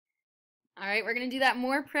All right, we're going to do that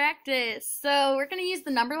more practice. So we're going to use the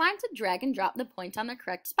number line to drag and drop the point on the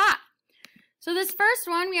correct spot. So this first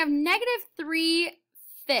one, we have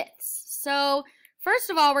 -3/5. So first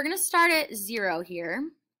of all, we're going to start at 0 here.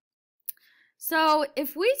 So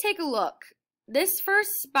if we take a look, this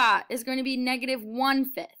first spot is going to be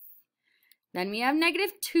 -1/5. Then we have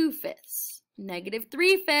 -2/5,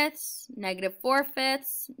 -3/5,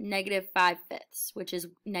 -4/5, -5/5, which is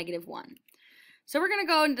 -1. So we're going to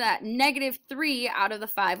go into that -3 out of the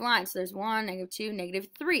 5 lines. So there's 1, -2,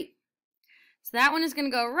 -3. So that one is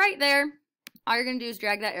going to go right there. All you're going to do is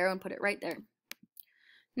drag that arrow and put it right there.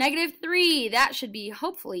 -3, that should be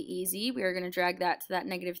hopefully easy. We are going to drag that to that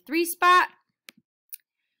 -3 spot.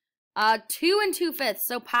 2 2/5,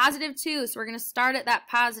 so +2. So we're going to start at that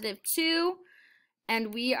 +2,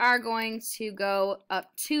 and we are going to go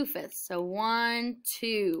up 2/5. So 1,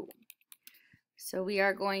 2. So we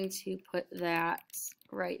are going to put that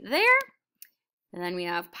right there. And then we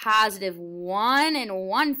have +1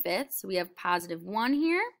 1/5. So we have +1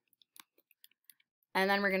 here. And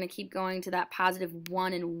then we're going to keep going to that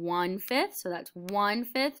 +1 1/5. So that's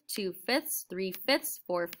 1/5, 2/5, 3/5,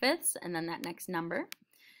 4/5, and then that next number.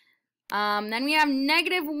 Then we have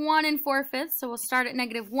 -1 4/5. So we'll start at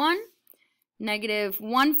 -1,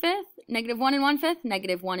 -1/5, -1 1/5,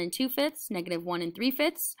 -1 2/5, -1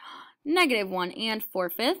 3/5, -1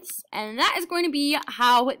 4/5. And that is going to be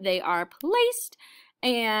how they are placed.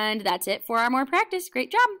 And that's it for our more practice. Great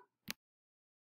job.